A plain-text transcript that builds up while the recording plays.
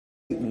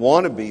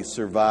Wannabe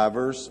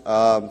survivors.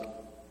 I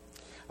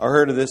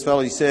heard of this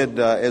fellow. He said,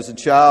 as a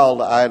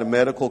child, I had a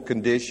medical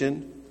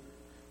condition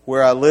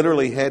where I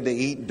literally had to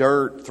eat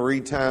dirt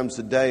 3 times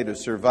a day to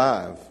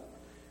survive.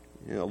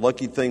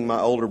 Lucky thing my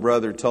older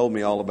brother told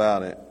me all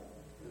about it.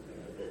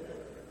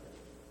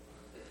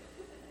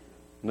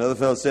 Another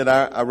fellow said,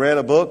 I read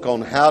a book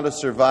on how to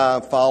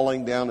survive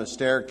falling down a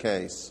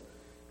staircase.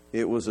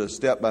 It was a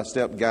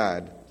step-by-step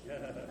guide.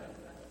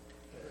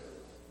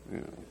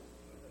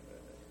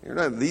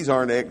 These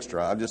aren't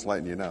extra. I'm just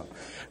letting you know.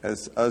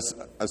 As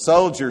a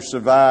soldier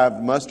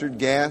survived mustard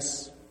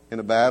gas in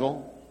a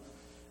battle,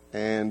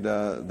 and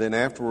then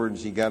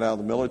afterwards he got out of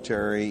the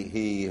military.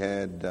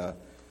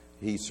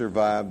 He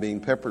survived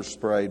being pepper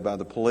sprayed by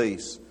the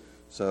police.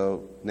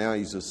 So now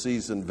he's a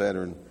seasoned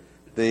veteran.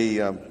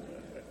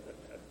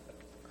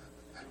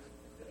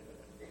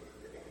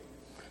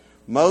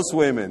 Most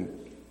women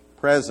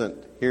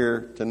present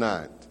here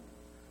tonight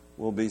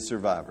will be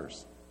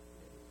survivors.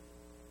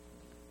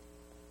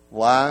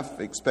 Life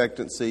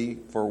expectancy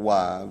for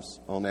wives,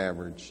 on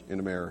average, in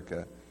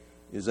America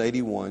is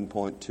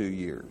 81.2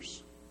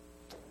 years.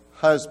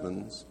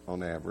 Husbands,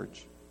 on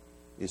average,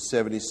 is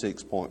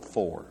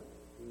 76.4.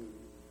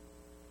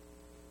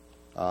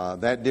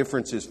 That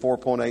difference is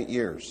 4.8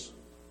 years,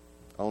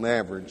 on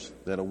average,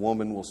 that a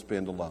woman will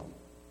spend alone.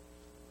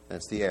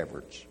 That's the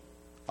average.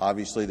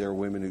 Obviously, there are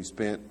women who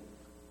spent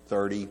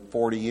 30,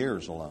 40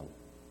 years alone.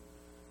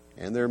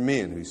 And there are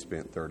men who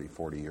spent 30,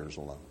 40 years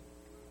alone.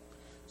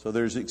 So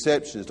there's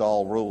exceptions to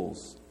all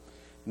rules.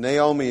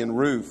 Naomi and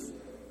Ruth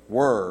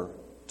were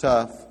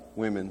tough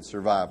women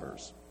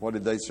survivors. What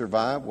did they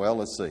survive? Well,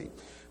 let's see.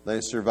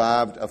 They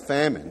survived a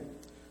famine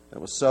that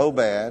was so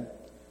bad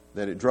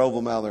that it drove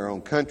them out of their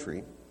own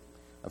country.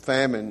 A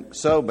famine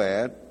so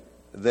bad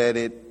that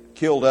it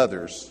killed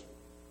others.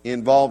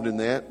 Involved in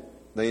that,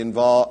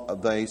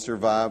 they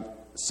survived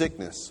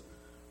sickness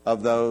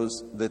of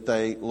those that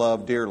they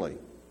loved dearly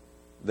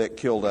that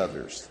killed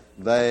others.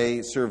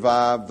 They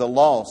survived the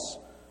loss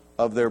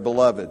of their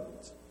beloved,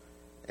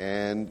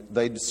 and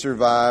they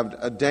survived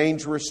a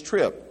dangerous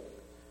trip.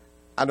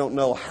 I don't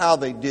know how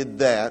they did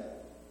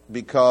that,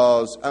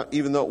 because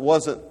even though it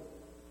wasn't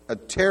a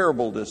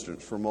terrible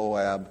distance from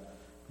Moab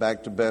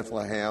back to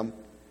Bethlehem,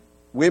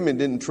 women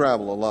didn't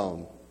travel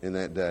alone in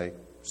that day.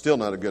 Still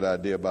not a good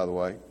idea, by the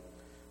way.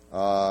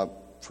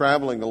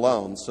 Traveling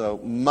alone. So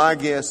my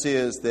guess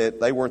is that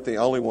they weren't the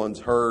only ones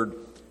heard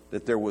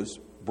that there was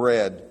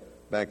bread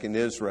back in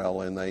Israel,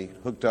 and they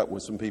hooked up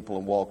with some people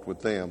and walked with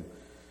them.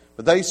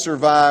 But they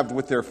survived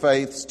with their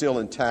faith still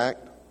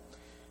intact,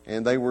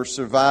 and they were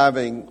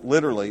surviving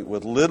literally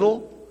with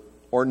little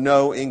or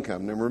no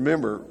income. Now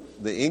remember,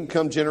 the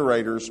income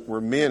generators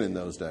were men in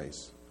those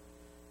days.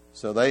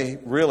 So they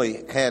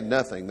really had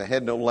nothing. They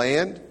had no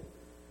land.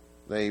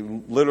 They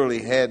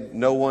literally had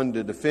no one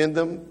to defend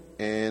them,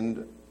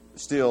 and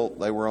still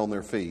they were on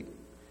their feet.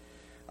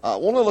 I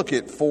want to look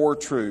at 4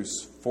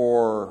 truths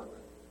for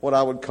what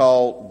I would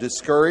call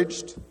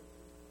discouraged,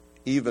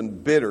 even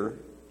bitter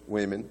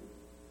women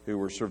who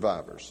were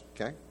survivors.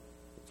 Okay?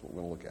 That's what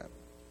we're going to look at.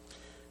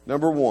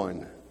 Number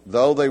 1,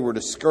 though they were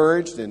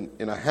discouraged,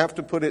 and I have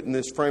to put it in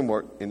this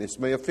framework, and this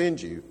may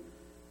offend you,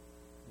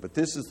 but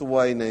this is the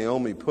way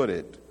Naomi put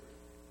it,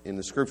 and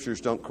the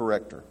Scriptures don't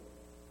correct her.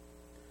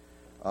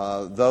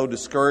 Though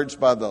discouraged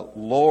by the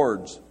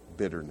Lord's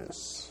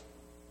bitterness,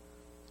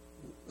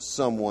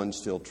 someone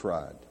still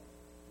tried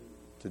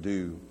to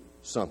do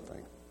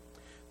something.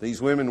 These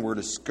women were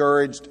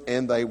discouraged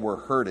and they were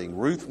hurting.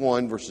 Ruth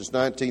 1, verses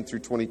 19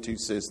 through 22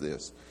 says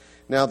this.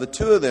 Now the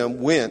 2 of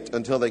them went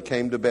until they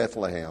came to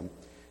Bethlehem.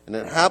 And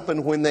it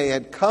happened when they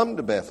had come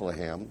to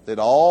Bethlehem that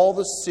all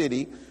the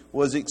city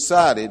was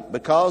excited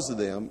because of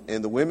them.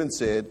 And the women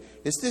said,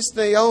 "Is this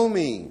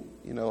Naomi?"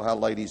 You know how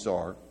ladies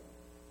are,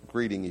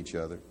 greeting each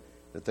other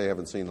that they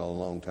haven't seen in a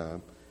long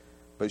time.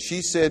 But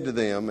she said to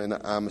them, and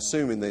I'm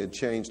assuming they had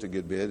changed a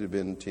good bit. It had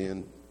been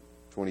 10,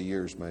 20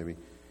 years maybe.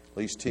 At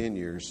least 10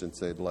 years since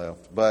they'd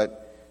left.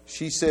 But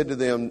she said to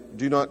them,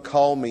 "Do not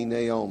call me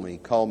Naomi,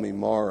 call me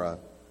Mara,"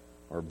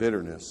 or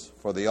bitterness.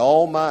 "For the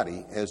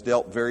Almighty has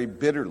dealt very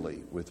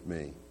bitterly with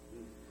me.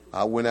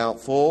 I went out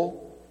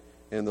full,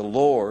 and the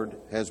Lord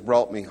has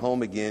brought me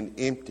home again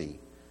empty.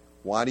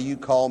 Why do you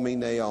call me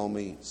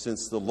Naomi,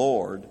 since the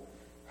Lord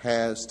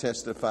has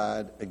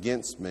testified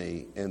against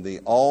me, and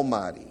the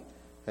Almighty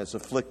has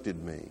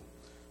afflicted me?"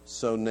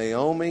 So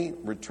Naomi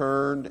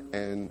returned,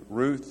 and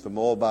Ruth the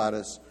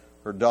Moabitess,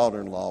 her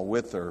daughter-in-law,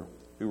 with her,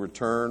 who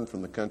returned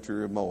from the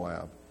country of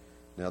Moab.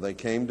 Now they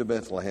came to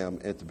Bethlehem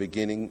at the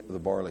beginning of the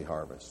barley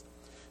harvest.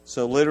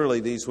 So literally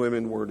these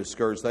women were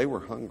discouraged. They were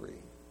hungry.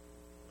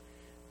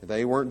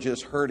 They weren't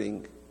just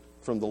hurting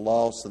from the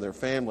loss of their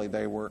family.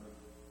 They were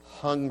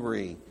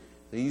hungry.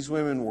 These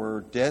women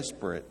were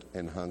desperate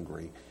and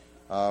hungry.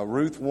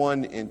 Ruth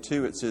 1 and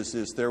 2, it says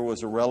this, "There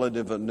was a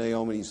relative of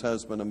Naomi's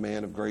husband, a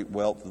man of great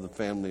wealth of the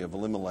family of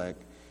Elimelech.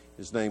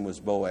 His name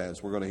was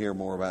Boaz." We're going to hear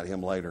more about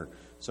him later.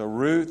 So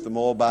Ruth the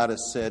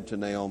Moabitess said to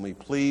Naomi,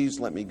 "Please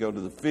let me go to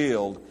the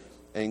field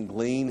and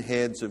glean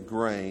heads of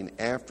grain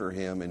after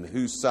him, in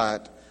whose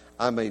sight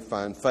I may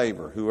find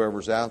favor,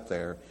 whoever's out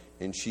there.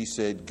 And she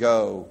said,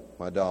 Go,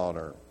 my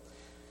daughter.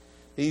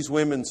 These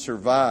women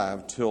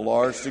survived to a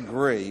large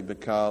degree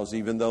because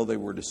even though they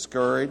were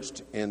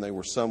discouraged and they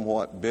were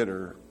somewhat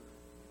bitter,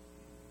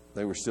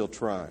 they were still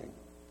trying.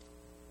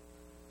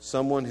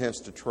 Someone has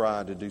to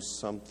try to do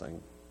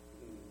something.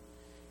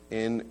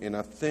 And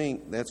I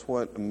think that's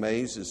what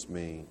amazes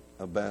me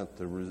about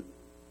the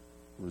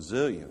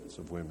resilience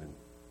of women,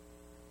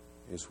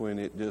 is when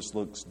it just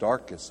looks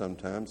darkest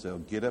sometimes, they'll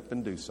get up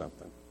and do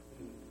something.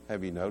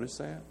 Have you noticed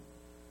that?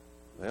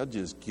 They'll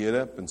just get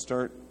up and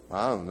start,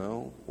 I don't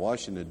know,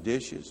 washing the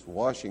dishes,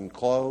 washing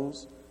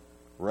clothes,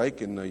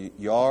 raking the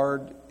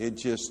yard.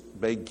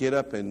 They get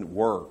up and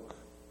work.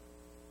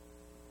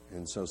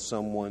 And so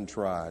someone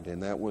tried.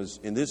 And that was,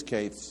 in this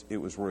case, it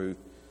was Ruth.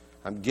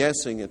 I'm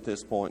guessing at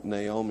this point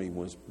Naomi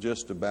was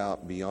just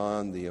about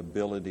beyond the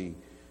ability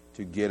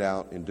to get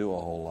out and do a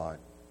whole lot.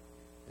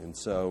 And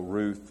so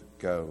Ruth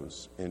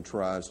goes and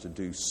tries to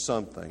do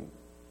something.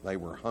 They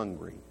were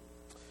hungry.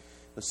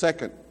 The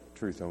second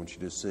truth I want you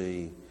to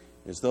see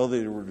is, though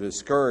they were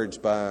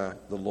discouraged by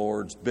the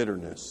Lord's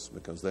bitterness,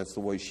 because that's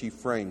the way she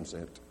frames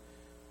it,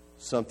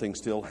 something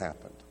still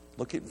happened.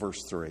 Look at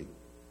verse 3.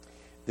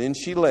 Then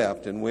she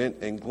left and went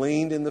and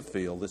gleaned in the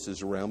field. This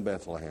is around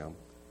Bethlehem.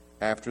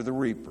 After the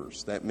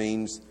reapers. That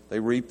means they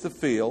reaped the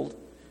field.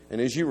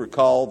 And as you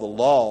recall, the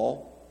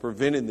law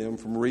prevented them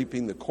from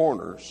reaping the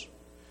corners.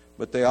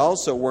 But they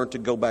also weren't to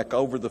go back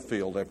over the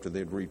field after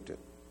they'd reaped it.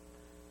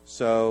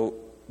 So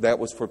that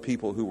was for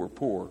people who were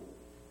poor,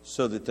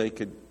 so that they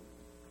could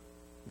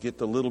get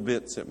the little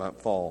bits that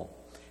might fall.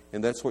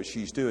 And that's what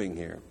she's doing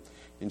here.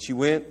 And she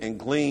went and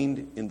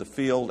gleaned in the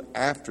field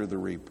after the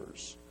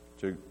reapers.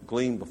 To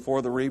glean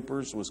before the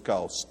reapers was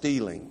called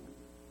stealing.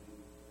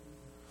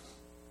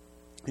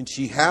 And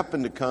she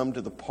happened to come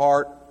to the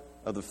part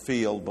of the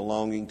field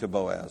belonging to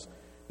Boaz.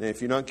 Now,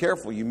 if you're not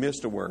careful, you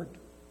missed a word.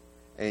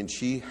 And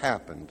she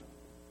happened.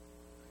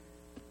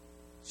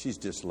 She's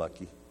just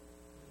lucky.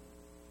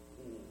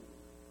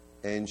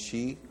 And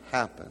she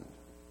happened.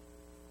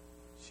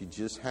 She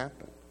just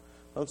happened.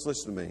 Folks,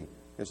 listen to me.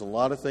 There's a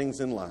lot of things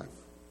in life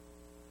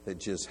that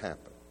just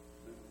happen.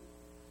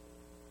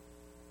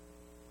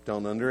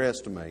 Don't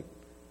underestimate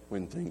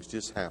when things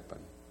just happen.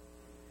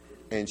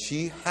 And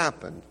she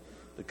happened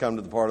to come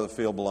to the part of the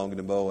field belonging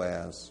to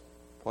Boaz.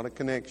 What a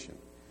connection.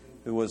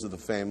 Who was of the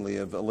family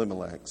of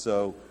Elimelech.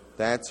 So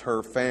that's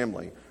her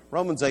family.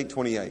 Romans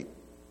 8:28.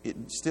 It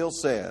still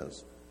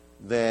says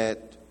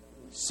that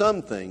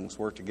some things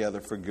work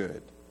together for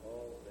good.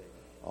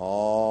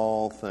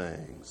 All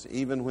things.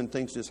 Even when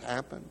things just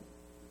happen.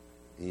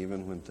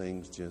 Even when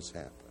things just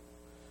happen.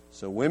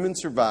 So women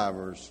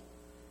survivors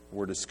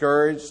were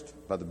discouraged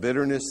by the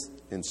bitterness,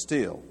 and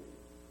still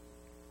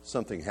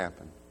something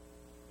happened.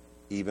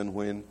 Even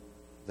when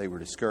they were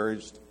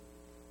discouraged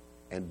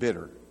and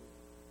bitter,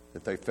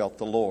 that they felt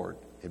the Lord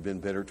had been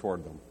bitter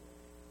toward them.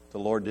 The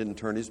Lord didn't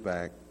turn his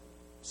back.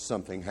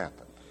 Something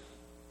happened.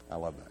 I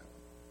love that.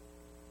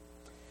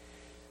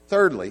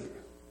 Thirdly,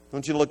 I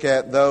want you to look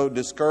at, though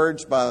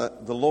discouraged by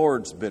the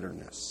Lord's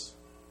bitterness,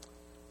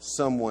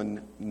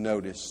 someone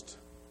noticed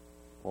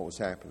what was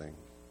happening.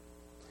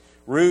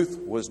 Ruth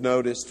was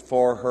noticed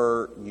for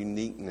her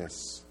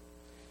uniqueness.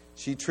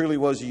 She truly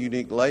was a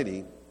unique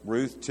lady.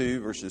 Ruth 2,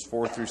 verses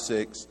 4 through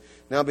 6.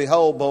 Now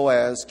behold,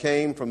 Boaz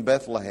came from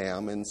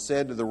Bethlehem and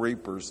said to the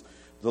reapers,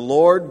 The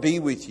Lord be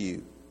with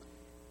you.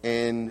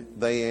 And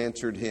they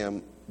answered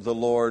him, The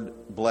Lord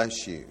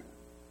bless you.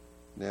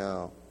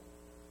 Now,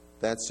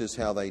 that's just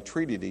how they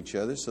treated each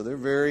other. So they're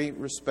very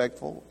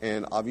respectful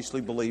and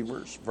obviously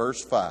believers.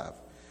 Verse 5.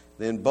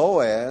 Then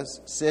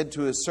Boaz said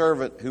to his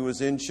servant who was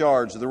in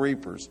charge of the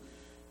reapers,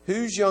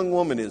 Whose young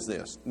woman is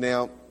this?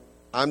 Now,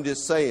 I'm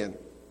just saying,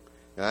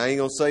 and I ain't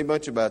going to say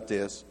much about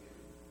this,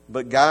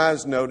 but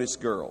guys notice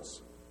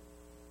girls.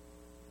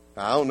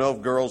 I don't know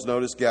if girls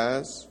notice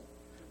guys.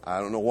 I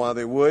don't know why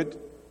they would,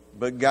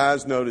 but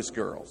guys notice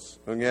girls,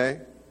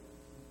 okay?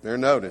 They're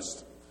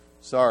noticed.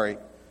 Sorry.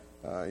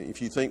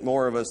 If you think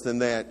more of us than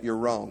that, you're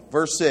wrong.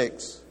 Verse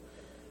 6.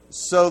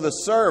 So the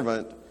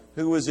servant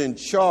who was in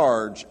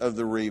charge of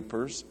the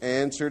reapers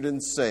answered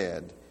and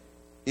said,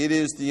 It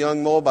is the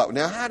young Moabite.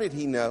 Now, how did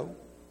he know?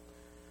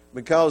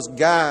 Because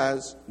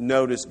guys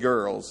notice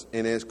girls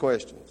and ask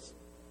questions.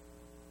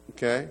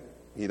 Okay?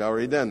 He'd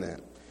already done that.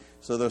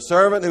 So the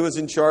servant who was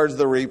in charge of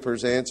the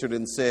reapers answered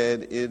and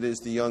said, It is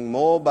the young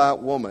Moabite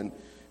woman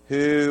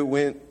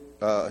who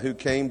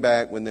came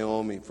back with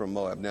Naomi from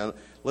Moab. Now,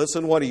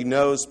 listen what he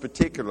knows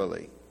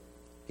particularly.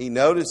 He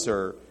noticed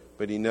her,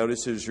 but he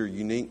notices her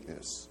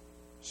uniqueness.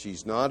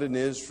 She's not an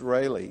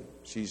Israeli.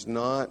 She's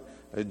not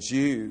a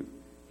Jew.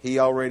 He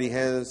already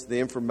has the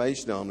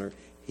information on her.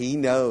 He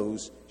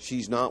knows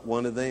she's not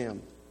one of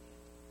them.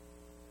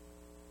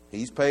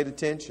 He's paid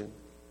attention.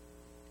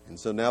 And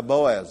so now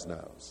Boaz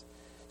knows.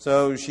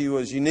 So she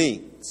was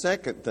unique.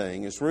 Second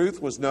thing is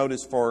Ruth was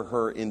noticed for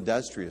her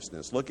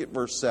industriousness. Look at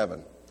verse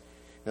 7.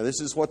 Now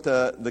this is what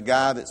the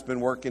guy that's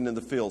been working in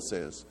the field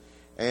says.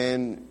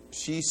 And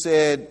she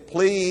said,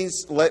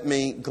 please let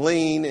me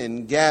glean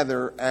and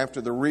gather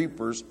after the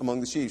reapers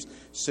among the sheaves.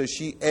 So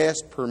she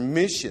asked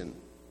permission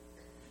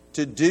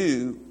to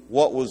do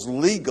what was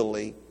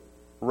legally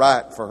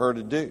right for her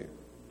to do.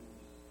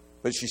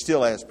 But she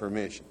still asked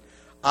permission.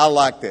 I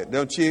like that,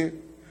 don't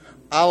you?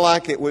 I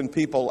like it when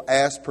people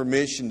ask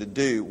permission to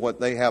do what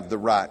they have the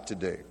right to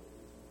do.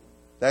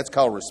 That's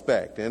called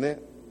respect, isn't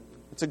it?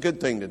 It's a good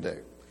thing to do.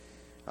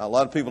 A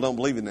lot of people don't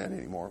believe in that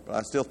anymore, but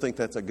I still think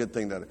that's a good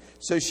thing to do.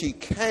 So she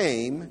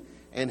came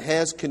and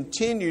has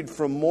continued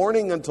from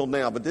morning until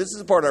now. But this is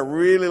the part I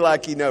really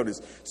like you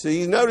notice. So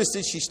you notice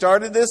that she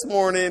started this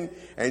morning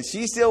and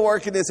she's still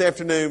working this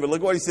afternoon. But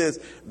look what he says.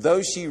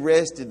 Though she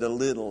rested a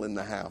little in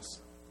the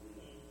house.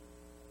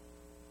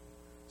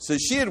 So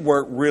she had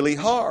worked really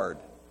hard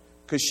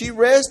because she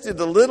rested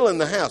a little in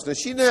the house. Now,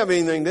 she didn't have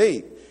anything to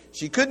eat.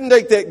 She couldn't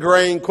take that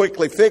grain,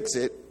 quickly fix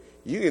it.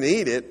 You can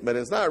eat it, but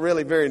it's not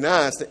really very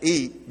nice to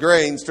eat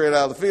grain straight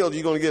out of the field.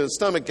 You're going to get a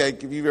stomach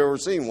ache if you've ever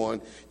seen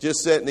one.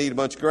 Just sit and eat a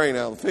bunch of grain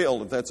out of the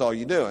field if that's all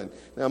you're doing.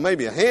 Now,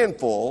 maybe a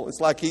handful. It's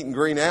like eating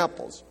green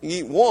apples.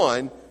 You eat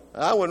one.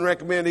 I wouldn't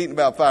recommend eating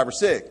about 5 or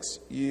 6.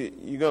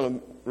 You're going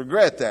to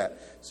regret that.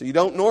 So you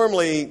don't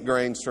normally eat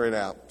grain straight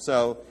out.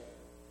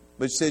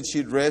 But she said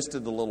she'd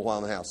rested a little while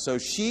in the house. So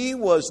she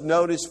was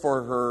noticed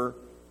for her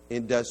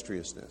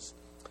industriousness.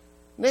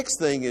 Next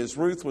thing is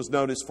Ruth was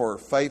noticed for her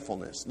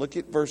faithfulness. Look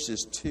at verse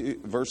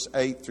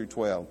 8 through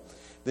 12.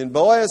 Then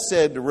Boaz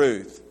said to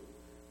Ruth,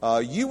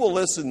 you will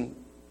listen,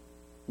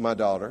 my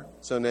daughter.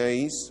 So now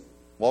he's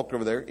walked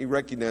over there. He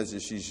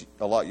recognizes she's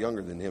a lot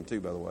younger than him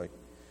too, by the way.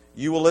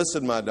 You will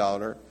listen, my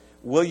daughter.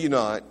 Will you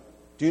not?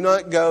 Do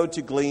not go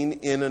to glean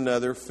in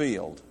another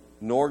field,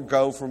 nor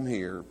go from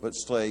here, but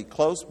stay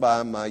close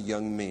by my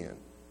young men.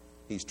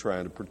 He's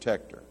trying to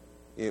protect her.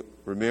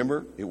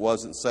 Remember, it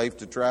wasn't safe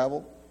to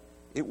travel.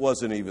 It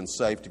wasn't even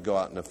safe to go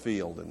out in a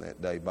field in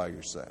that day by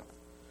yourself.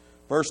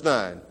 Verse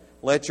 9,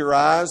 let your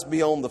eyes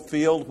be on the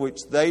field which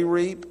they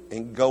reap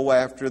and go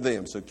after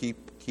them. So keep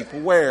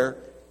aware.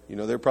 You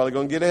know, they're probably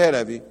going to get ahead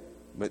of you,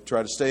 but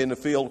try to stay in the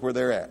field where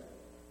they're at.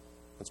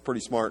 That's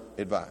pretty smart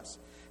advice.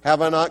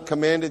 Have I not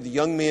commanded the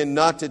young men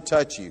not to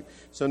touch you?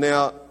 So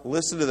now,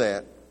 listen to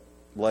that,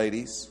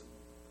 ladies.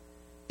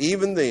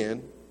 Even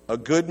then, a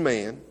good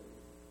man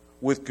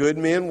with good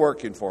men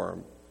working for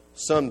him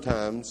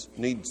sometimes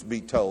needs to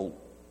be told,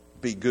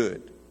 be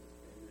good.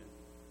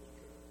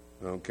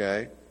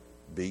 Okay?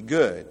 Be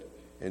good.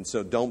 And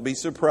so don't be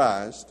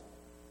surprised.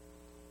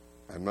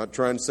 I'm not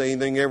trying to say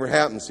anything ever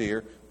happens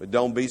here, but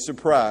don't be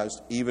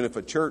surprised even if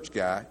a church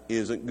guy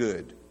isn't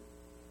good.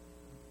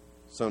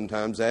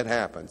 Sometimes that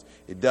happens.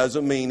 It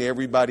doesn't mean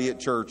everybody at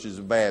church is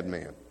a bad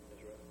man.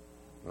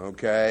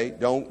 Okay?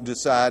 Don't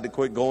decide to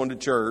quit going to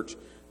church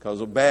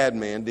because a bad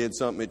man did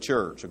something at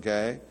church.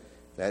 Okay?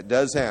 That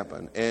does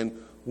happen. And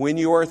when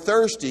you are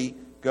thirsty,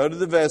 go to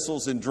the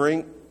vessels and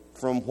drink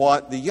from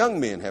what the young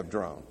men have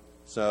drawn.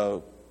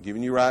 So,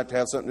 giving you right to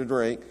have something to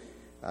drink.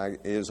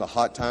 It is a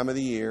hot time of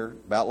the year,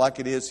 about like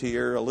it is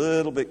here, a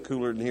little bit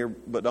cooler than here,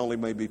 but only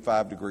maybe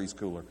 5 degrees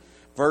cooler.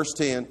 Verse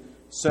 10,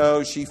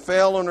 so she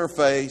fell on her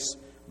face,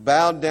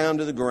 bowed down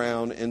to the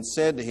ground, and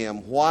said to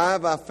him, why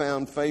have I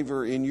found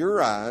favor in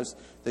your eyes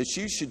that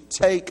you should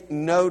take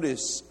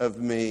notice of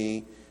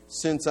me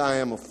since I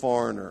am a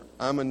foreigner?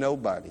 I'm a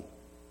nobody.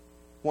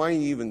 Why do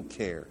you even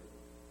care?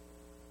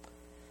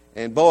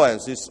 And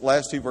Boaz, these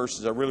last 2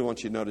 verses, I really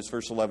want you to notice,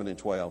 verse 11 and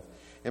 12.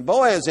 And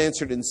Boaz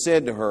answered and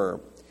said to her,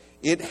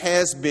 it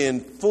has been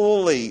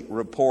fully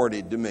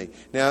reported to me.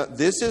 Now,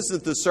 this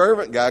isn't the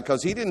servant guy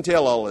because he didn't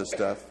tell all this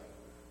stuff.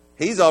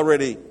 He's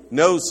already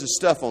knows the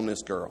stuff on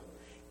this girl.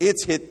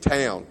 It's hit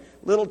town.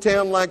 Little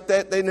town like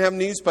that, they didn't have a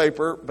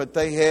newspaper, but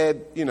they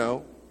had,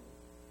 a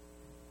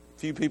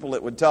few people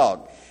that would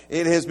talk.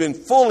 It has been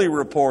fully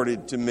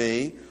reported to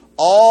me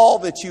all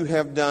that you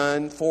have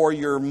done for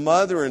your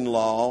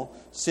mother-in-law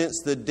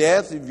since the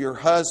death of your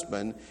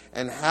husband,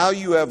 and how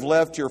you have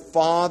left your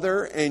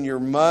father and your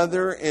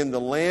mother and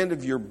the land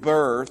of your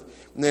birth,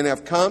 and then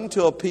have come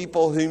to a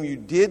people whom you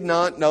did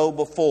not know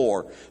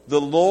before. The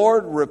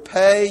Lord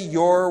repay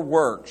your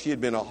work. She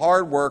had been a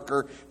hard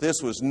worker.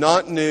 This was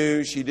not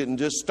new. She didn't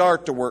just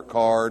start to work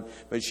hard,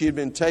 but she had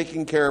been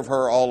taking care of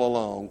her all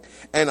along.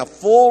 And a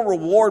full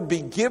reward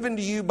be given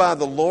to you by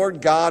the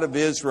Lord God of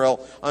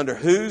Israel, under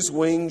whose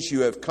wings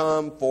you have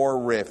come for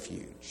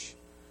refuge.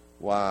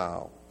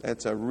 Wow.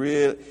 That's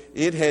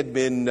it had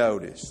been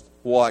noticed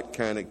what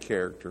kind of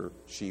character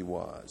she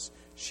was.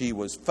 She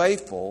was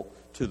faithful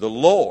to the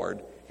Lord,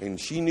 and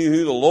she knew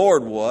who the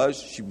Lord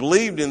was. She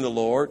believed in the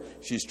Lord.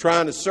 She's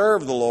trying to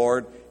serve the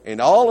Lord,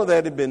 and all of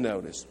that had been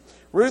noticed.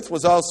 Ruth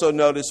was also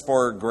noticed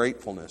for her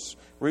gratefulness.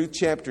 Ruth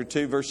chapter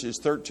 2, verses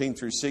 13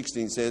 through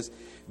 16 says,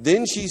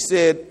 then she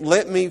said,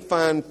 let me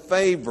find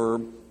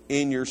favor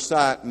in your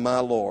sight, my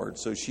Lord.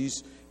 So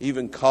she's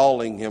even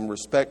calling him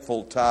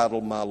respectful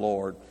title, my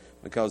Lord,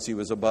 because he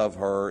was above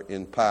her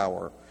in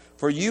power.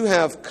 For you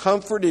have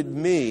comforted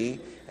me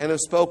and have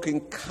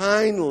spoken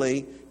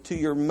kindly to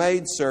your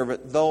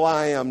maidservant, though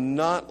I am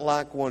not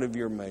like one of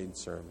your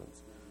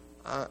maidservants.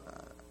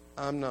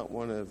 I'm not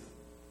one of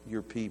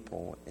your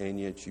people, and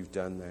yet you've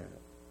done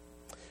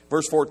that.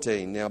 Verse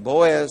 14, now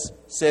Boaz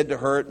said to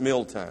her at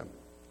mealtime,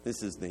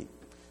 this is neat.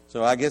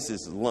 So I guess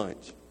this is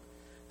lunch.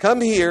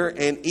 Come here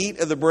and eat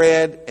of the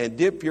bread and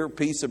dip your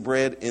piece of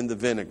bread in the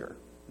vinegar.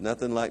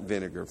 Nothing like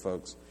vinegar,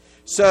 folks.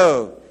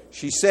 So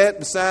she sat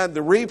beside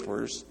the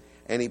reapers,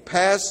 and he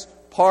passed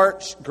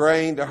parched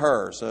grain to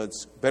her. So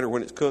it's better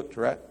when it's cooked,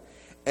 right?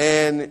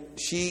 And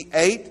she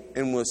ate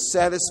and was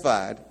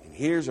satisfied. And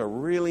here's a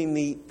really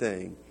neat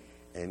thing.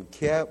 And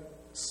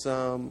kept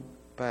some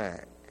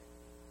back.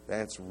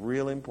 That's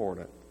real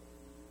important.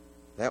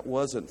 That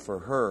wasn't for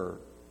her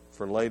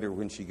for later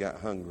when she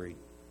got hungry.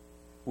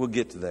 We'll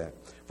get to that.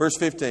 Verse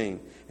 15.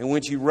 And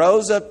when she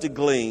rose up to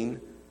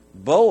glean,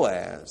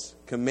 Boaz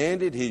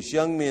commanded his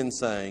young men,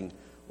 saying,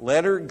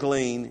 let her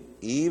glean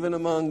even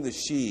among the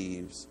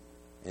sheaves,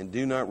 and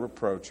do not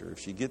reproach her. If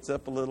she gets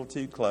up a little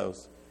too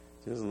close,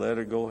 just let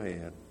her go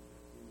ahead.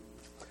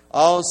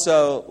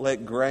 Also,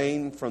 let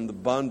grain from the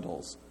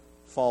bundles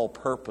fall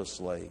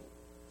purposely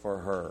for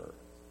her.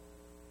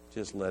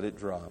 Just let it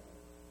drop.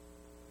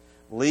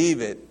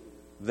 Leave it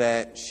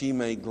that she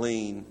may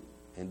glean,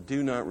 and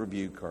do not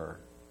rebuke her.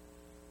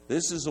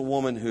 This is a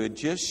woman who had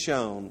just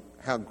shown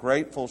how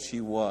grateful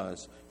she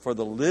was for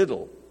the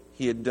little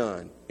he had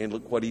done. And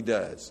look what he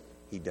does.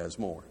 He does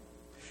more.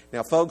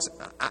 Now, folks,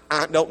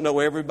 I don't know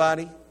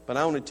everybody, but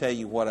I want to tell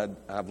you what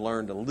I've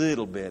learned a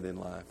little bit in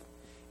life.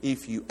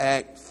 If you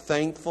act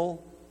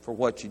thankful for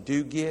what you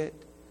do get,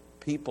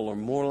 people are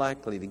more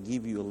likely to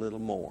give you a little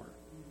more.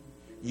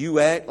 You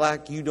act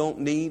like you don't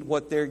need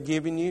what they're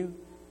giving you,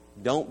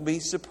 don't be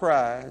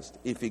surprised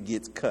if it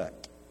gets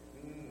cut.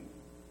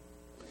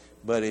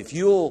 But if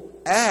you'll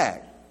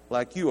act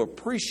like you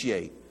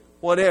appreciate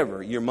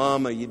whatever your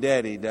mama, your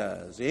daddy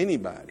does,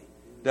 anybody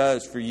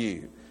does for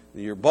you,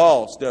 your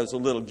boss does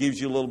gives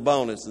you a little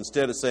bonus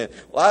instead of saying,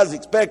 well, I was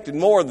expecting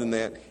more than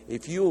that.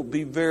 If you'll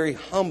be very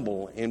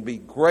humble and be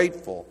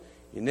grateful,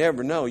 you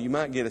never know, you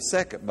might get a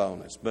second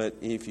bonus. But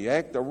if you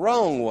act the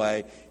wrong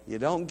way, you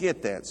don't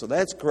get that. So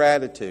that's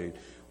gratitude.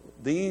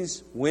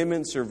 These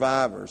women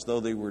survivors, though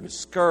they were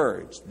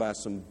discouraged by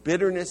some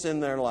bitterness in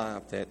their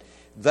life that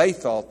they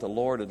thought the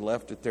Lord had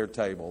left at their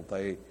table,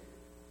 they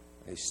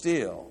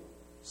still,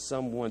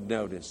 someone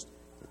noticed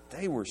that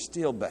they were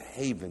still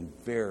behaving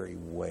very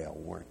well,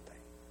 weren't they?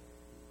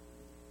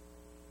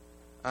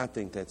 I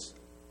think that's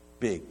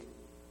big,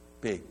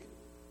 big.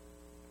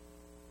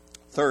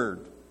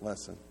 Third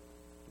lesson.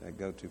 Did I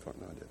go too far?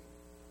 No, I didn't.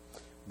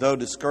 Though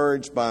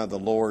discouraged by the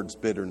Lord's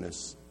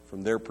bitterness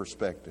from their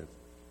perspective,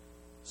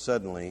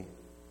 suddenly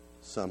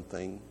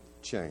something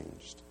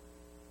changed.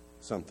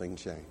 Something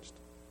changed.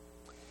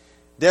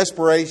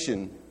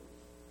 Desperation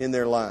in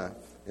their life,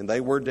 and they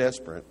were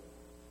desperate,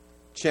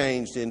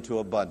 changed into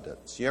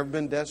abundance. You ever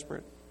been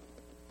desperate?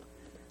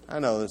 I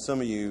know that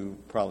some of you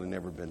probably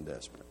never been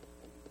desperate.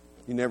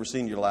 You never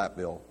seen your light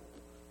bill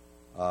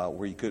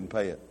where you couldn't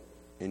pay it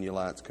and your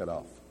lights cut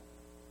off.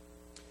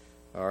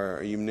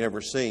 Or you've never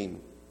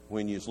seen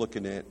when you was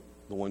looking at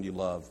the one you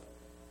loved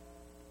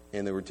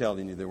and they were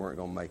telling you they weren't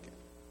going to make it.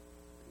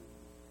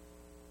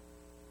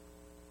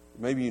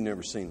 Maybe you've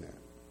never seen that.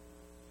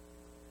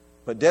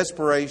 But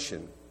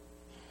desperation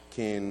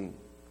can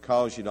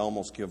cause you to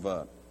almost give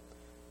up.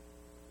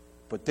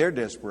 But their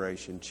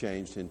desperation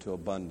changed into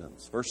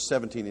abundance. Verse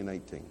 17 and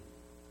 18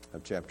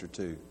 of chapter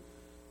 2.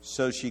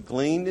 So she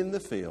gleaned in the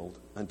field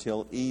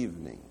until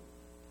evening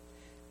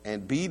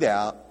and beat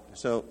out.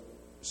 So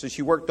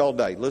she worked all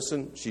day.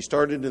 Listen, she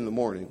started in the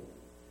morning.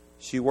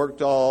 She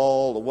worked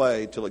all the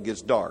way till it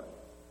gets dark.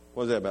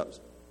 What is that about?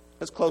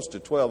 That's close to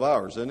 12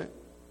 hours, isn't it?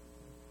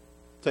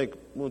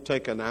 We'll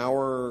take an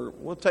hour.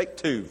 We'll take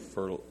 2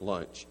 for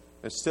lunch.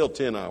 It's still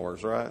 10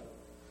 hours, right?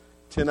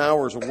 10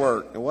 hours of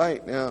work. And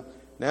wait, now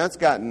it's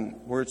gotten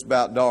where it's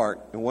about dark.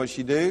 And what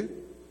she do?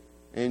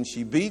 And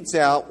she beats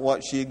out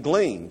what she had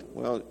gleaned.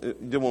 Well, you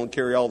didn't want to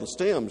carry all the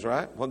stems,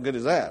 right? What good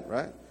is that,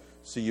 right?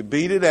 So you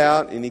beat it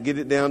out and you get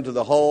it down to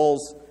the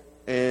hulls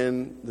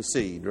and the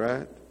seed,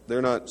 right?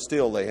 They're not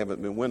still, they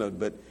haven't been winnowed,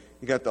 but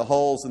you got the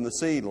hulls and the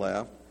seed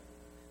left.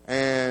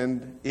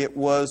 And it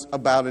was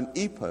about an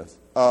ephah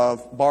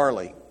of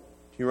barley.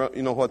 You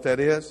know what that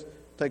is?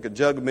 Take a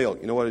jug of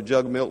milk. You know what a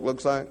jug of milk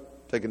looks like?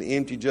 Take an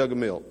empty jug of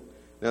milk.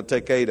 Now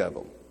take 8 of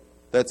them.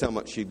 That's how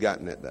much she'd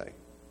gotten that day.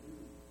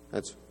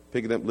 That's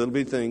picking up little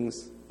bitty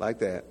things like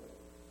that.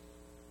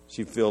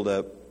 She filled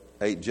up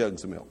 8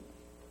 jugs of milk.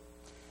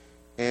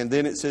 And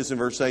then it says in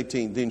verse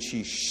 18, then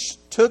she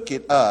took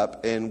it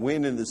up and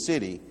went into the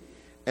city,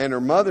 and her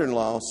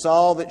mother-in-law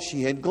saw that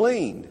she had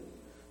gleaned.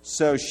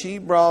 So she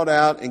brought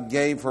out and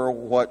gave her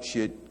what she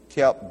had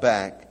kept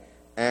back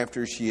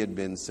after she had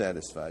been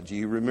satisfied. Do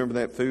you remember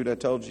that food I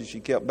told you she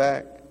kept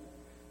back?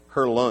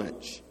 Her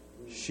lunch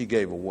she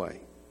gave away.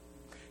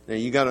 Now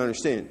you got to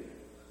understand,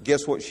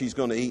 guess what she's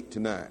going to eat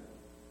tonight?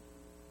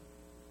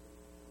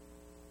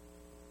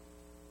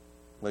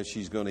 Unless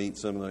she's going to eat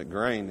some of that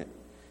grain.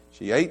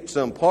 She ate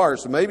some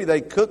parts, so maybe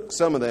they cooked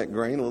some of that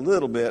grain a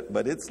little bit,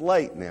 but it's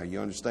late now, you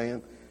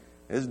understand?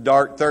 It's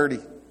dark 30.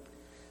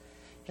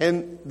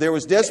 And there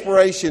was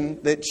desperation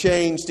that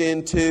changed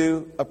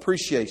into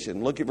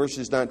appreciation. Look at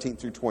verses 19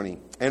 through 20.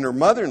 And her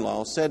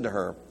mother-in-law said to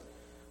her,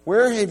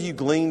 "Where have you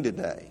gleaned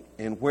today?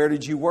 And where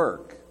did you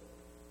work?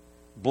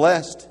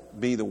 Blessed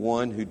be the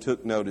one who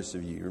took notice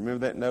of you."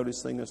 Remember that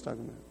notice thing I was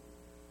talking about?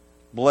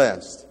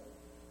 Blessed.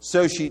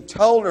 So she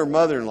told her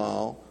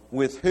mother-in-law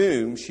with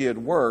whom she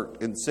had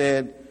worked and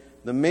said,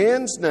 "The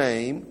man's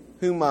name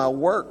whom I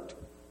worked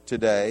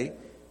today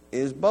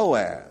is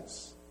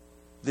Boaz."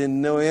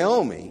 Then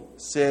Naomi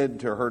said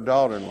to her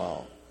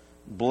daughter-in-law,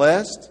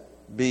 "Blessed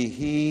be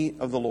he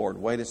of the Lord."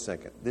 Wait a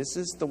second. This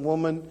is the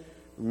woman,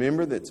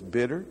 remember, that's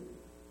bitter?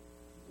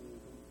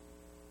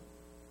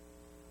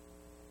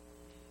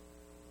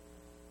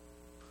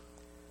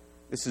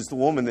 This is the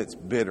woman that's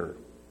bitter.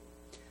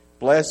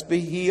 Blessed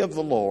be he of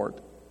the Lord,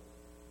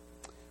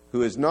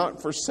 who has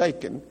not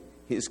forsaken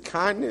his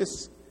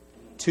kindness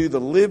to the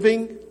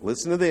living,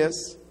 listen to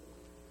this,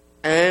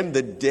 and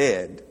the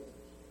dead.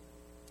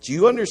 Do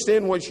you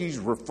understand what she's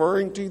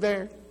referring to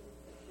there?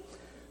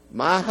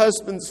 My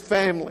husband's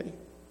family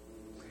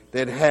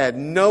that had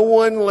no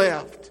one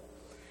left,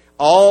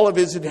 all of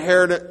his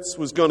inheritance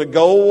was going to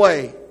go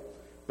away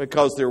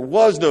because there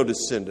was no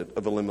descendant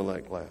of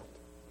Elimelech left.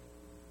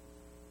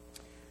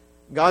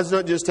 God's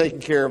not just taking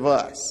care of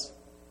us.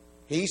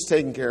 He's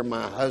taking care of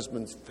my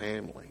husband's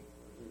family.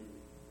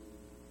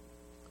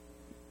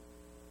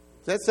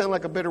 Does that sound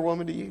like a bitter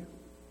woman to you?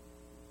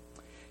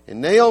 And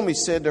Naomi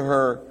said to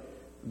her,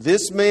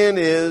 "This man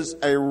is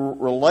a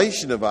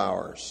relation of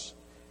ours,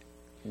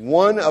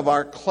 one of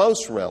our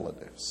close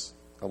relatives."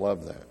 I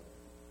love that.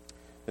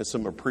 There's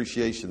some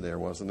appreciation there,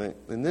 wasn't it?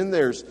 And then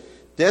there's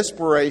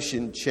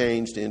desperation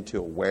changed into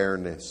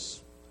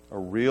awareness, a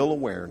real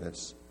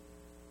awareness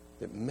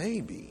that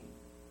maybe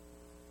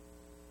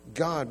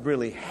God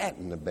really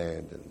hadn't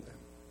abandoned them.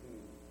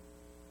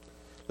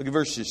 Look at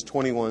verses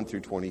 21 through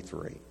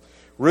 23.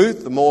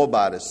 Ruth the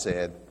Moabitess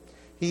said,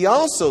 "He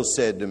also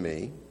said to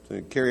me,"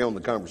 to carry on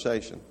the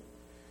conversation,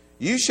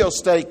 "You shall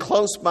stay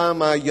close by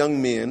my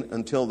young men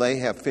until they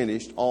have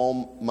finished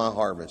all my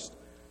harvest."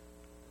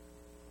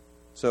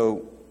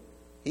 So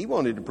he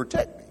wanted to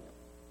protect me.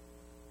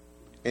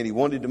 And he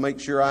wanted to make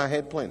sure I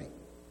had plenty.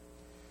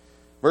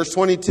 Verse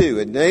 22,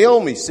 and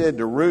Naomi said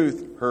to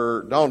Ruth,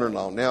 her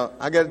daughter-in-law. Now,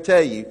 I got to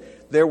tell you,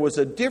 there was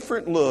a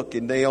different look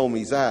in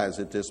Naomi's eyes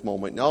at this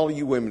moment. And all of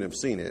you women have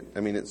seen it. I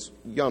mean, it's,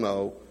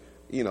 y'all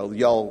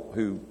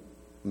who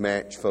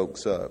match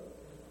folks up.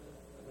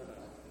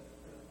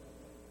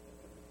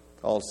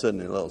 All of a sudden,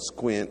 a little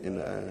squint in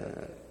the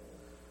eye.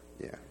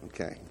 Yeah,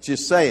 okay.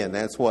 Just saying,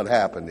 that's what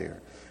happened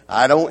here.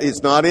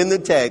 It's not in the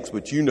text,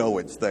 but you know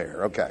it's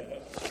there. Okay.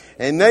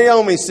 And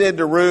Naomi said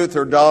to Ruth,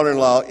 her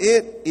daughter-in-law,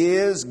 "It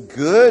is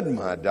good,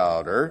 my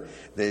daughter,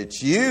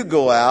 that you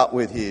go out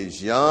with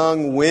his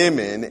young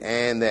women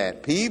and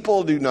that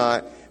people do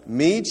not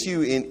meet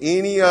you in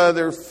any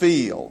other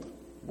field."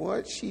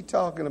 What's she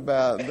talking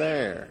about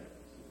there?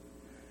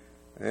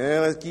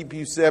 Well, let's keep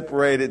you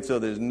separated so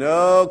there's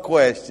no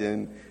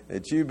question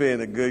that you've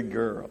been a good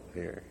girl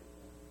here.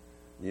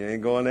 You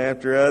ain't going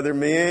after other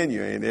men.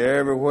 You ain't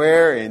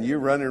everywhere. And you're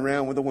running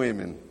around with the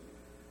women.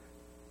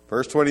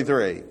 Verse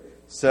 23.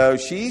 So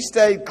she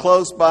stayed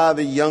close by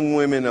the young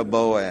women of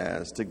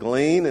Boaz to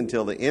glean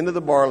until the end of the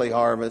barley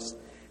harvest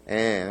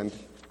and,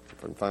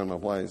 if I can find my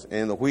place,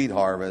 and the wheat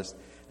harvest.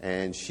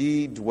 And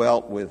she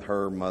dwelt with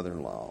her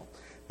mother-in-law.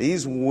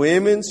 These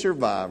women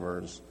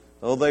survivors,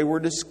 though they were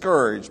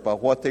discouraged by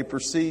what they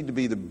perceived to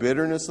be the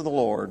bitterness of the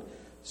Lord,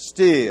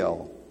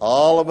 still,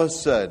 all of a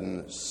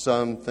sudden,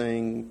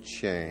 something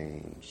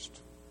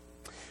changed.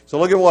 So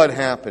look at what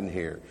happened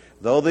here.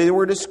 Though they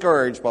were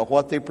discouraged by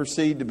what they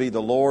perceived to be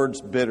the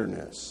Lord's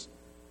bitterness,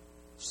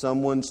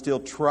 someone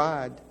still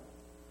tried.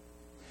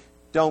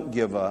 Don't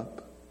give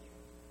up.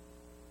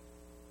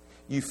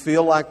 You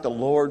feel like the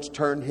Lord's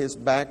turned his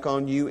back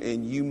on you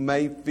and you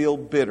may feel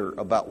bitter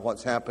about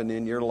what's happened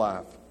in your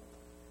life.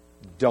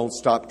 Don't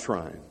stop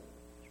trying.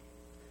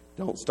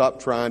 Don't stop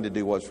trying to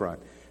do what's right.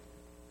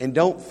 And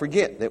don't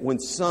forget that when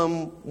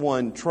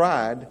someone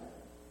tried,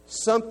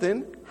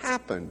 something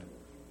happened.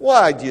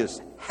 Well, I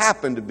just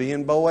happened to be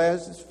in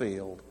Boaz's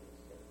field.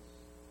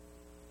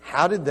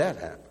 How did that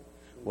happen?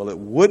 Well, it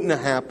wouldn't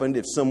have happened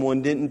if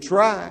someone didn't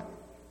try.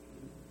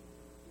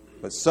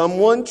 But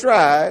someone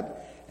tried,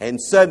 and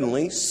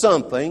suddenly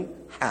something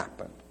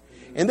happened.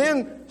 And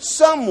then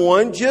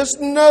someone just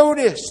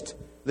noticed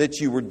that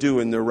you were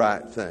doing the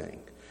right thing.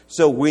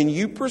 So when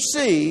you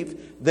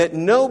perceive that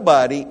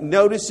nobody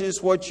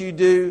notices what you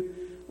do,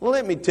 well,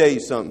 let me tell you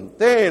something.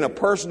 There ain't a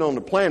person on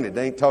the planet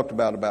that ain't talked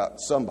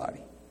about somebody.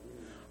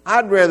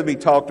 I'd rather be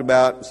talked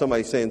about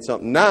somebody saying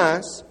something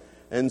nice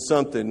and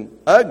something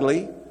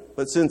ugly,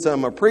 but since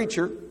I'm a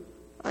preacher,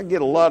 I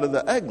get a lot of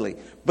the ugly.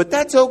 But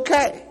that's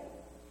okay.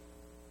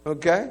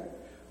 Okay?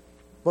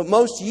 But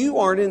most of you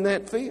aren't in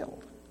that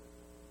field.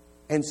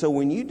 And so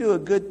when you do a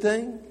good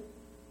thing,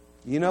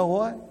 you know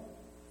what?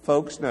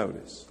 Folks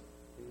notice.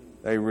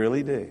 They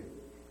really do.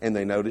 And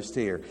they noticed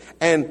here.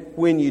 And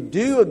when you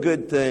do a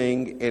good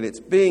thing and it's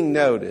being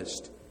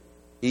noticed,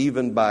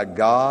 even by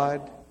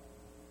God,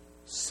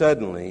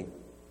 suddenly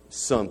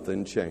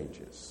something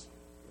changes.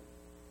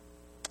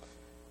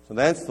 So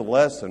that's the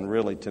lesson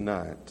really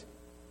tonight.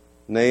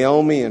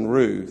 Naomi and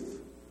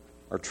Ruth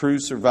are true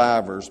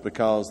survivors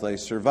because they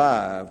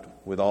survived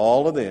with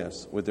all of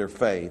this, with their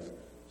faith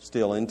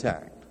still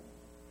intact.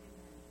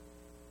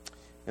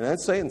 And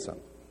that's saying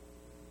something.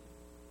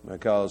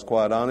 Because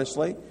quite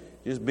honestly,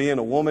 just being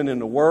a woman in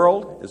the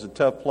world is a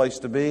tough place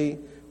to be.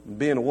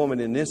 Being a woman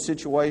in this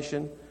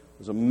situation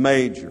was a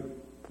major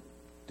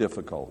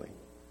difficulty.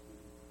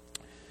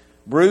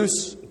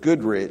 Bruce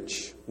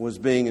Goodrich was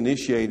being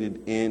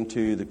initiated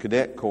into the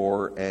Cadet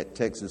Corps at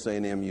Texas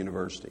A&M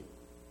University.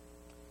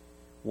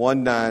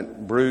 One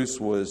night, Bruce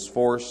was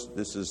forced,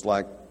 this is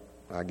like,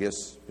 I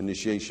guess,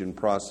 initiation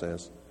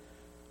process.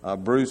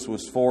 Bruce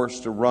was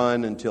forced to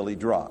run until he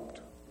dropped.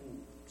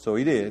 So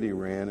he did, he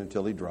ran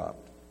until he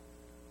dropped.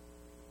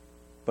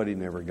 But he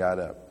never got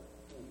up.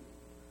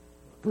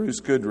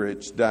 Bruce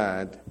Goodrich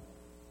died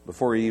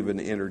before he even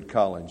entered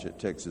college at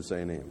Texas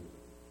A&M.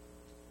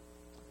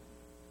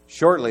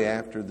 Shortly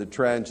after the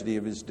tragedy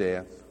of his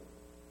death,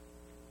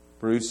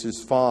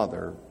 Bruce's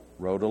father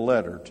wrote a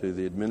letter to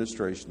the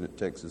administration at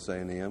Texas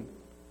A&M,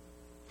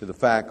 to the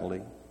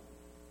faculty,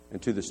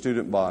 and to the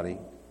student body,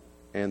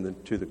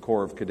 and to the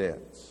Corps of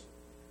Cadets.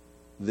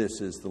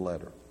 This is the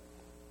letter.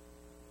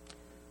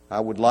 I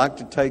would like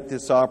to take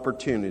this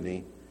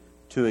opportunity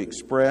to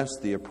express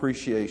the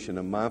appreciation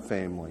of my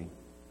family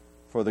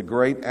for the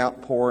great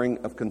outpouring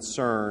of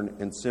concern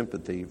and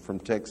sympathy from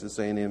Texas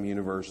A&M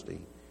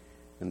University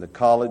and the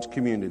college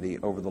community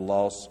over the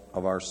loss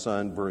of our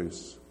son,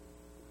 Bruce.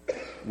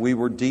 We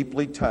were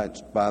deeply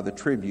touched by the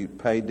tribute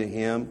paid to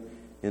him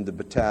in the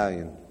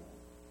battalion.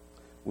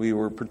 We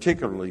were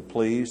particularly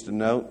pleased to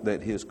note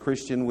that his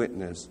Christian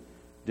witness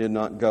did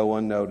not go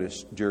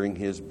unnoticed during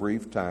his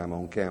brief time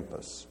on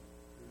campus.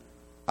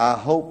 I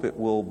hope it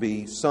will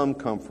be some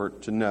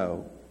comfort to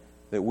know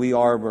that we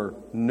harbor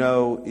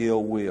no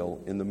ill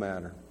will in the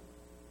matter.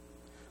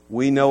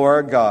 We know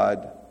our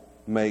God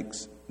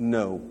makes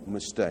no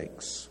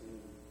mistakes.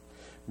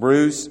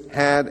 Bruce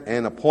had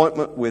an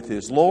appointment with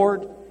his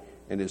Lord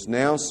and is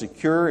now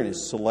secure in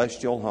his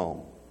celestial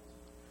home.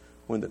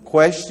 When the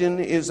question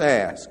is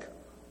asked,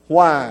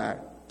 why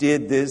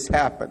did this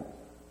happen?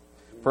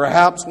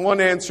 Perhaps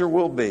one answer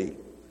will be,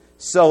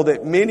 so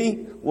that many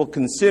will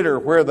consider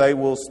where they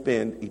will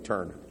spend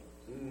eternity.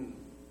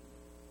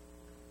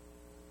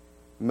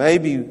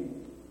 Maybe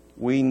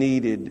we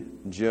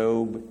needed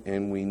Job,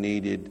 and we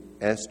needed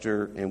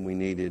Esther, and we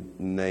needed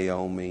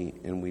Naomi,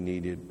 and we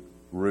needed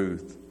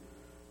Ruth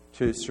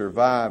to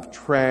survive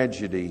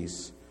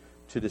tragedies,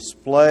 to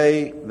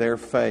display their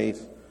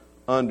faith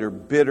under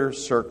bitter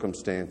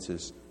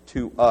circumstances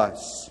to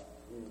us,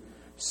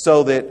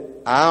 so that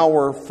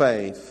our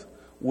faith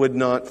would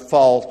not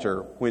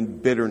falter when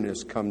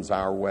bitterness comes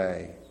our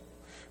way.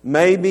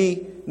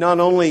 Maybe not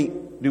only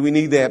do we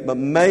need that, but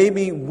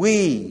maybe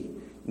we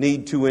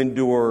need to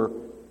endure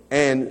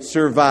and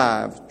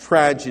survive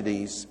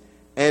tragedies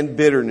and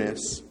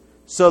bitterness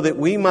so that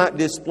we might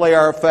display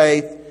our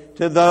faith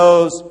to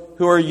those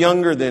who are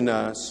younger than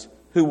us,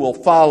 who will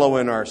follow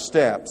in our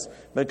steps.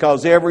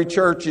 Because every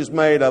church is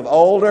made of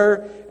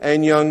older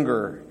and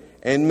younger.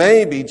 And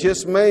maybe,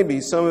 just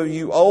maybe, some of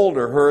you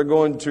older who are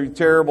going through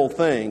terrible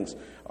things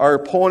are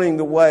pointing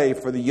the way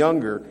for the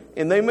younger.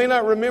 And they may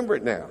not remember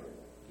it now.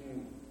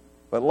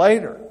 But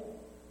later,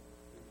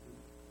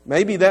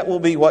 maybe that will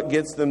be what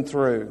gets them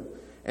through.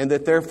 And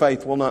that their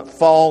faith will not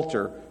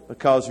falter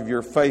because of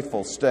your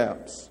faithful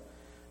steps.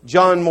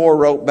 John Moore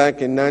wrote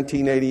back in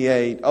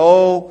 1988,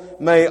 "Oh,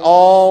 may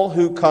all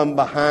who come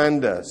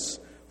behind us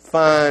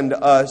find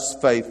us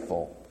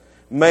faithful.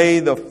 May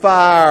the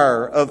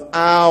fire of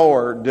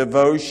our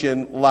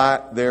devotion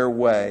light their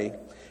way.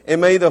 And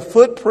may the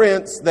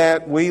footprints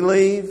that we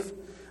leave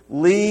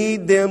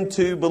lead them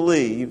to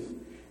believe.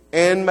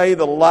 And may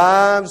the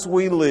lives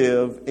we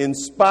live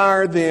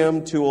inspire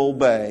them to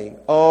obey.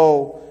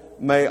 Oh,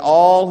 may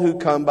all who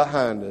come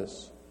behind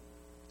us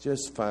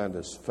just find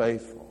us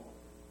faithful."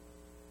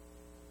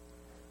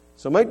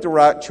 So make the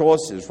right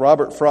choices.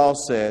 Robert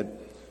Frost said,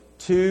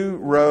 "Two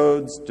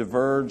roads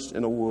diverged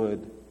in a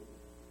wood,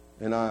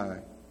 and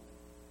I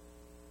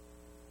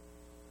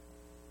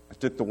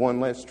took the one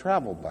less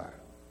traveled by."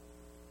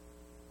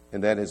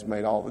 And that has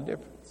made all the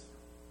difference.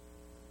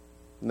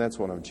 And that's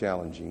what I'm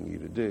challenging you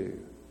to do.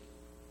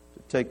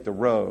 To take the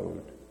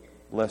road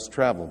less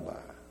traveled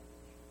by.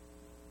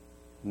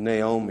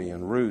 Naomi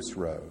and Ruth's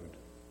road.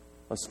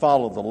 Let's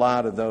follow the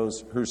light of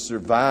those who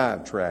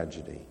survived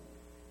tragedy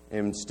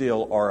and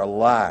still are a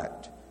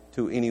light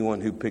to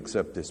anyone who picks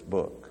up this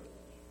book.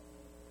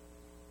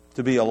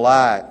 To be a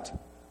light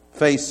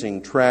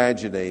facing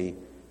tragedy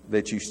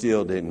that you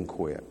still didn't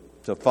quit.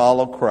 To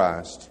follow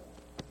Christ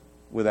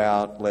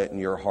without letting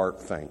your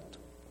heart faint.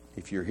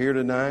 If you're here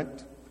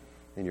tonight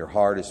and your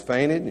heart is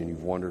fainted and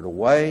you've wandered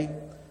away,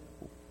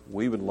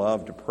 we would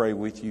love to pray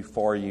with you,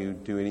 for you,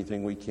 do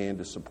anything we can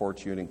to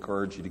support you and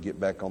encourage you to get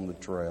back on the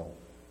trail.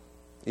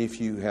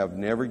 If you have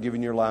never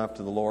given your life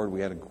to the Lord,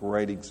 we had a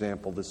great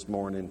example this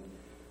morning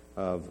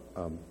of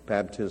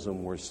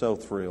baptism. We're so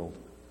thrilled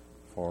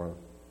for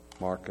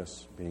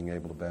Marcus being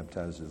able to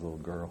baptize his little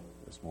girl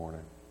this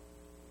morning.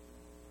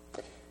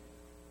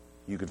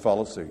 You could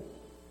follow suit.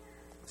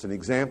 It's an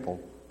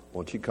example.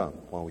 Won't you come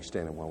while we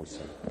stand and while we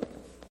sing?